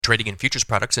Trading in futures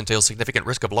products entails significant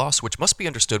risk of loss, which must be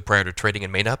understood prior to trading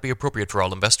and may not be appropriate for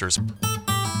all investors.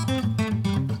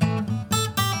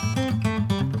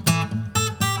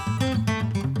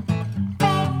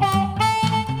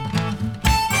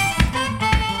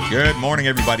 Good morning,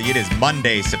 everybody. It is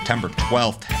Monday, September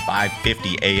 12th,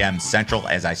 5:50 a.m. Central.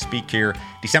 As I speak here,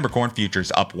 December corn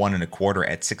futures up 1 1/4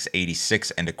 at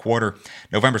 686 1/4.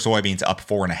 November soybeans up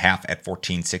 4 1/2 at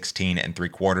 1416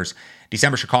 3/4.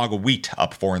 December Chicago wheat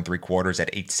up 4 3/4 at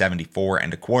 874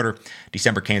 1/4.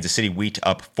 December Kansas City wheat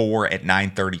up 4 at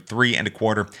 933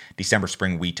 1/4. December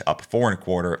spring wheat up 4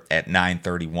 1/4 at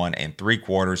 931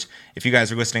 3/4. If you guys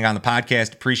are listening on the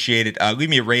podcast, appreciate it. Leave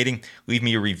me a rating, leave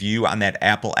me a review on that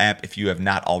Apple app if you have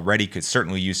not already. Could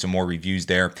certainly use some more reviews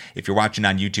there. If you're watching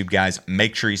on YouTube, guys,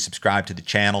 make sure you subscribe to the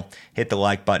channel, hit the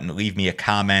like button, leave me a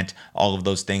comment. All of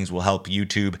those things will help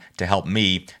YouTube to help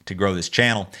me to grow this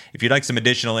channel. If you'd like some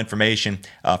additional information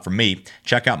from me,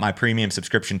 check out my premium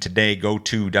subscription today. Go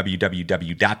to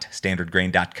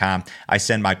www.standardgrain.com. I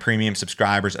send my premium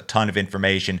subscribers a ton of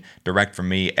information direct from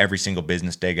me every single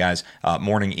business day, guys.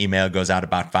 Morning email goes out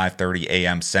about 5:30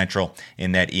 a.m. Central.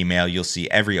 In that email, you'll see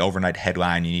every overnight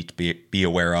headline you need to be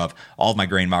aware of, all of my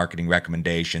grain marketing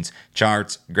recommendations,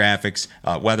 charts, graphics,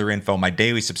 weather info. My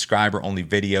daily subscriber-only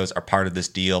videos are part of this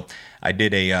deal. I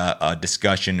did a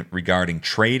discussion regarding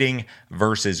trading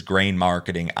versus grain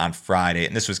marketing on Friday,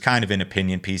 and this was kind of an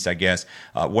opinion piece, I guess.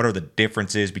 What are the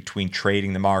differences between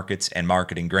trading the markets and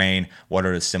marketing grain? What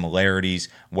are the similarities?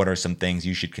 What are some things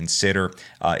you should consider?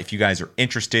 If you guys are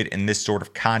interested in this sort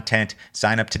of content,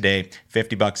 sign up today.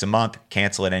 $50 a month,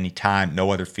 cancel at any time,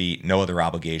 no other fee, no other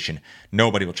obligation.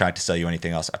 Nobody will try to sell you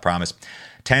anything else, I promise.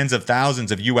 Tens of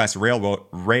thousands of U.S.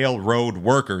 railroad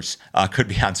workers could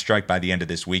be on strike by the end of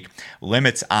this week.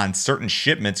 Limits on certain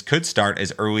shipments could start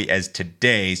as early as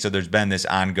today, so there's been this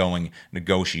ongoing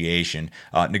negotiation.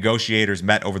 Negotiators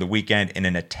met over the weekend in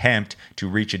an attempt to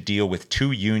reach a deal with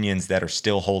two unions that are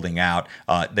still holding out.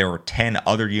 There are 10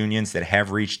 other unions that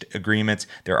have reached agreements.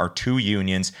 There are two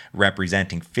unions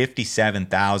representing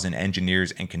 57,000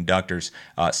 engineers and conductors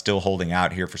still holding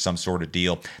out here for some sort of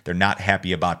deal. They're not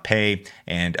happy about pay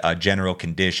and general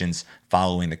conditions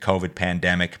following the COVID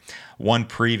pandemic. One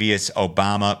previous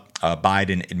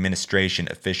Biden administration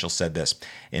official said this: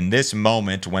 "In this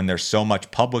moment, when there's so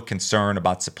much public concern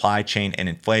about supply chain and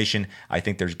inflation, I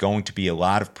think there's going to be a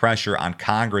lot of pressure on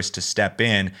Congress to step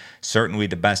in. Certainly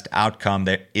the best outcome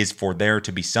is for there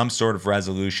to be some sort of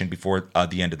resolution before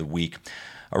the end of the week."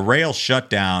 A rail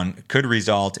shutdown could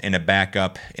result in a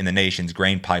backup in the nation's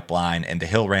grain pipeline, and The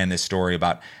Hill ran this story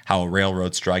about how a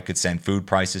railroad strike could send food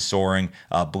prices soaring.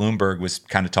 Bloomberg was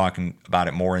kind of talking about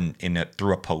it more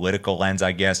through a political lens,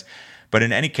 I guess. But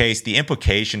in any case, the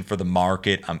implication for the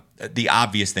market, the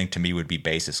obvious thing to me would be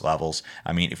basis levels.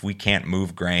 I mean, if we can't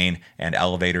move grain and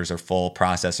elevators are full,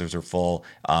 processors are full,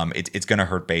 it's going to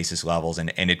hurt basis levels,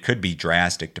 and it could be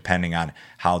drastic depending on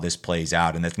how this plays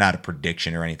out. And that's not a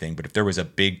prediction or anything, but if there was a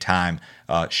big time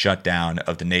shutdown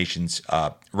of the nation's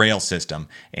rail system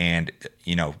and,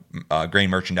 grain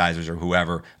merchandisers or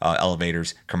whoever,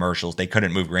 elevators, commercials, they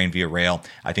couldn't move grain via rail,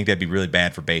 I think that'd be really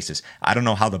bad for basis. I don't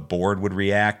know how the board would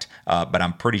react, but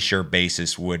I'm pretty sure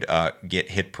basis would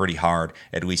get hit pretty hard,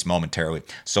 at least momentarily.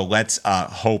 So let's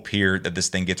hope here that this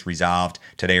thing gets resolved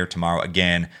today or tomorrow.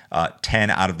 Again, 10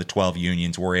 out of the 12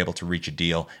 unions were able to reach a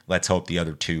deal. Let's hope the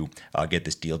other two get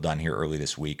this deal done here early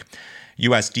this week.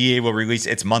 USDA will release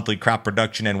its monthly crop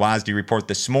production and WASDE report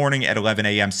this morning at 11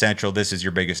 a.m. Central. This is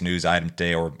your biggest news item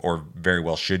today, or very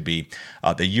well should be.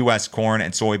 The U.S. corn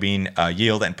and soybean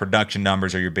yield and production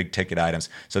numbers are your big ticket items.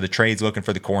 So the trade's looking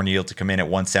for the corn yield to come in at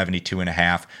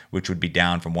 172.5, which would be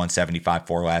down from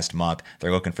 175.4 last month.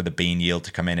 They're looking for the bean yield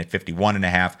to come in at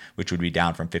 51.5, which would be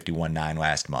down from 51.9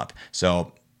 last month.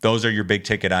 So those are your big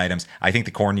ticket items. I think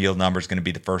the corn yield number is going to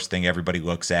be the first thing everybody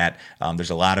looks at.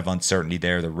 There's a lot of uncertainty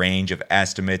there. The range of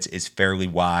estimates is fairly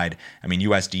wide. I mean,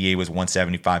 USDA was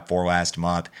 175.4 last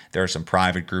month. There are some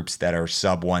private groups that are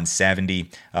sub 170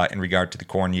 in regard to the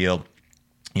corn yield.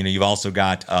 You've also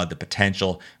got the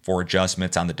potential for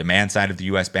adjustments on the demand side of the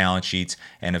U.S. balance sheets,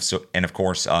 and of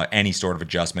course, any sort of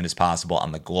adjustment is possible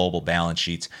on the global balance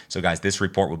sheets. So, guys, this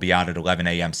report will be out at 11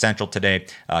 a.m. Central today.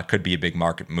 Could be a big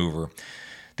market mover.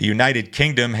 The United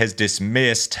Kingdom has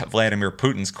dismissed Vladimir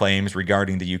Putin's claims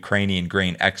regarding the Ukrainian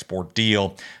grain export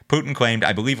deal. Putin claimed,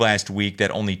 I believe last week,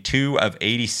 that only 2 of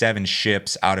 87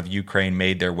 ships out of Ukraine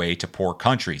made their way to poor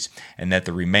countries, and that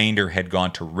the remainder had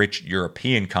gone to rich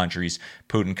European countries.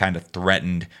 Putin kind of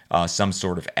threatened some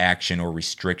sort of action or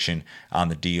restriction on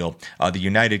the deal. The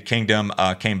United Kingdom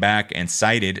came back and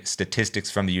cited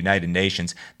statistics from the United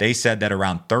Nations. They said that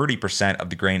around 30% of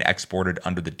the grain exported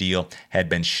under the deal had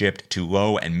been shipped to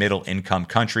low and middle income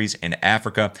countries in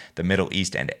Africa, the Middle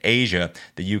East, and Asia.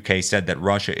 The UK said that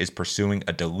Russia is pursuing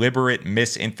a deliberate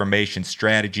misinformation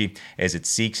strategy as it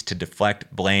seeks to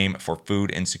deflect blame for food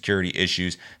insecurity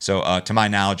issues. So to my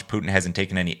knowledge, Putin hasn't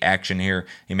taken any action here.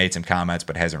 He made some comments,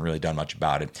 but hasn't really done much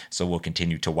about it. So we'll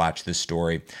continue to watch this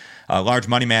story. Large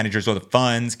money managers or the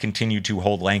funds continue to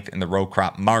hold length in the row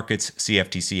crop markets.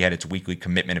 CFTC had its weekly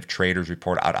commitment of traders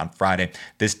report out on Friday.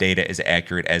 This data is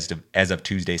accurate as of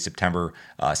Tuesday, September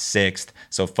 6th.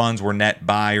 So funds were net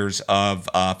buyers of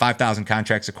 5,000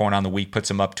 contracts of corn on the week, puts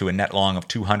them up to a net long of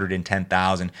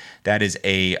 210,000. That is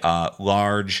a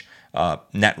large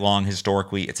net long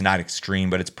historically. It's not extreme,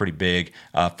 but it's pretty big.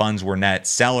 Funds were net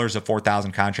sellers of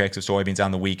 4,000 contracts of soybeans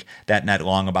on the week. That net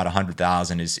long, about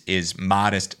 100,000, is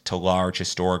modest to large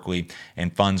historically.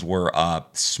 And funds were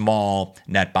small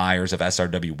net buyers of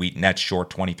SRW wheat, net short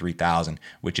 23,000,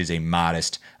 which is a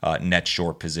modest net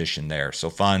short position there. So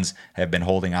funds have been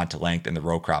holding on to length in the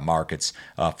row crop markets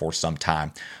for some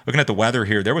time. Looking at the weather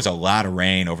here, there was a lot of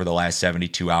rain over the last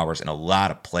 72 hours in a lot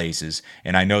of places.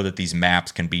 And I know that these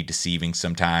maps can be deceiving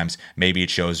sometimes. Maybe it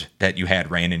shows that you had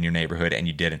rain in your neighborhood and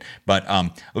you didn't. But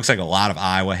looks like a lot of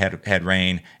Iowa had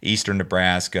rain, eastern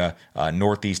Nebraska,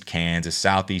 northeast Kansas,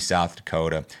 southeast South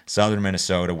Dakota, southern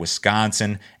Minnesota,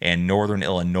 Wisconsin, and northern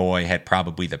Illinois had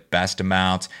probably the best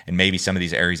amounts. And maybe some of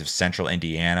these areas of central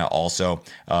Indiana also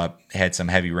had some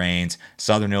heavy rains.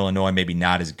 Southern Illinois, maybe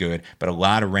not as good, but a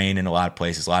lot of rain in a lot of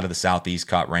places. A lot of the southeast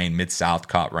caught rain, mid-south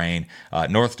caught rain.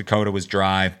 North Dakota was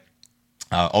dry.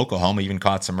 Oklahoma even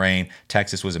caught some rain.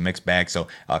 Texas was a mixed bag. So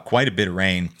quite a bit of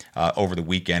rain over the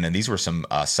weekend. And these were some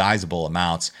sizable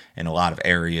amounts in a lot of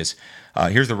areas.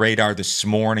 Here's the radar this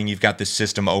morning. You've got this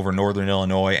system over northern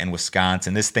Illinois and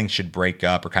Wisconsin. This thing should break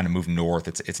up or kind of move north.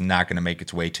 It's not going to make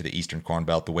its way to the eastern Corn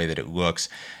Belt the way that it looks.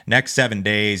 Next 7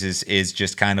 days is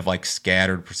just kind of like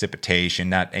scattered precipitation,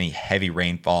 not any heavy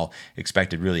rainfall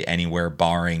expected really anywhere,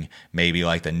 barring maybe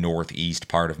like the northeast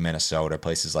part of Minnesota,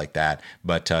 places like that.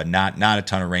 But not a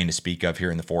ton of rain to speak of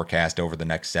here in the forecast over the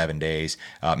next 7 days.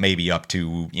 Maybe up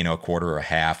to a quarter or a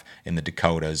half in the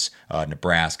Dakotas,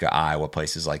 Nebraska, Iowa,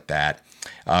 places like that.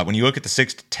 When you look at the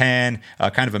 6 to 10,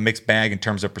 kind of a mixed bag in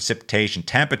terms of precipitation.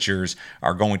 Temperatures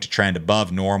are going to trend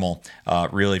above normal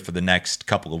really for the next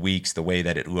couple of weeks, the way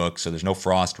that it looks. So there's no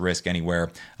frost risk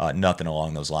anywhere, nothing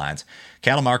along those lines.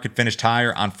 Cattle market finished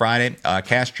higher on Friday.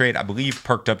 Cash trade, I believe,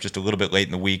 perked up just a little bit late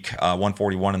in the week.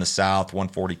 141 in the south,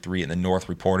 143 in the north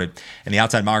reported. In the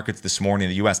outside markets this morning,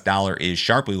 the U.S. dollar is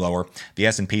sharply lower. The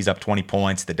S&P's up 20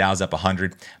 points. The Dow's up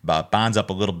 100. Bonds up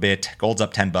a little bit. Gold's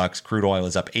up $10. Crude oil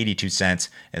is up 82 cents.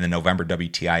 And the November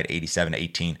WTI at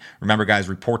 87.18. Remember, guys,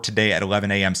 report today at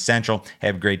 11 a.m. Central.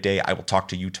 Have a great day. I will talk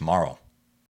to you tomorrow.